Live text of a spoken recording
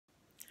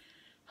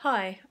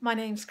Hi, my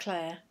name's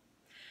Claire.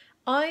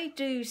 I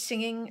do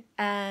singing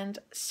and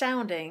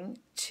sounding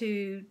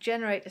to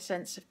generate a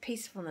sense of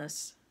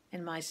peacefulness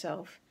in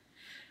myself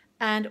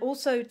and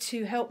also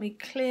to help me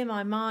clear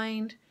my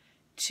mind,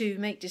 to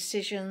make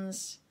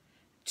decisions,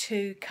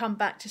 to come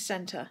back to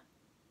center.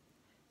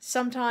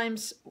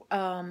 Sometimes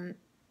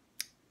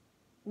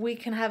we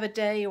can have a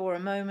day or a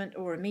moment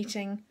or a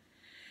meeting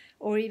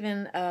or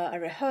even a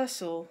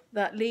rehearsal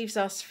that leaves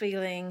us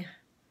feeling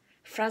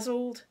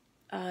frazzled,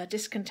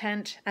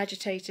 discontent,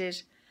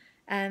 agitated,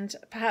 and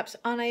perhaps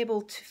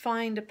unable to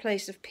find a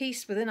place of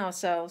peace within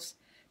ourselves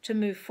to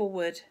move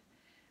forward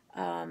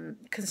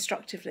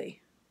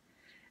constructively.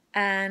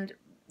 And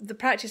the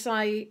practice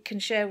I can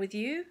share with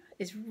you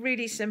is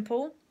really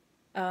simple.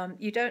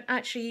 You don't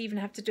actually even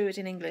have to do it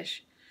in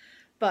English,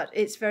 but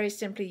it's very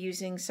simply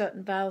using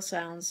certain vowel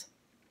sounds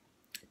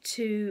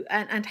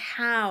and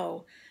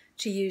how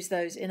to use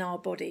those in our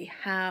body,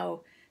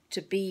 how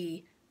to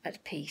be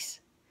at peace.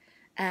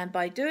 And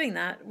by doing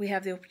that, we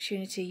have the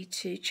opportunity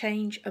to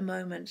change a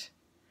moment.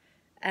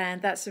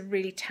 And that's a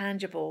really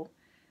tangible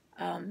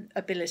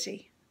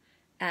ability.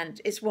 And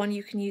it's one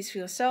you can use for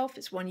yourself.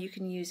 It's one you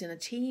can use in a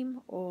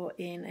team or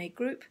in a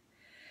group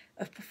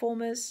of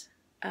performers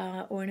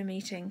or in a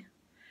meeting.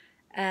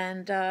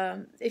 And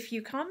if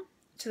you come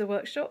to the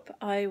workshop,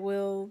 I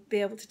will be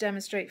able to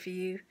demonstrate for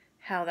you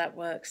how that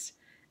works.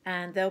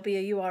 And there'll be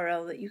a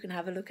URL that you can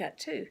have a look at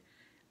too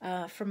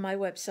from my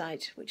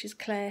website, which is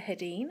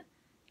clarehedin.com,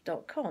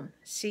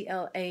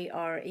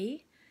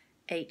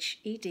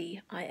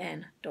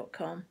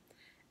 CLAREHEDIN.com,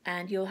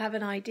 and you'll have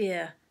an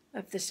idea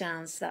of the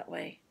sounds that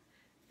way.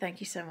 Thank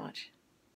you so much.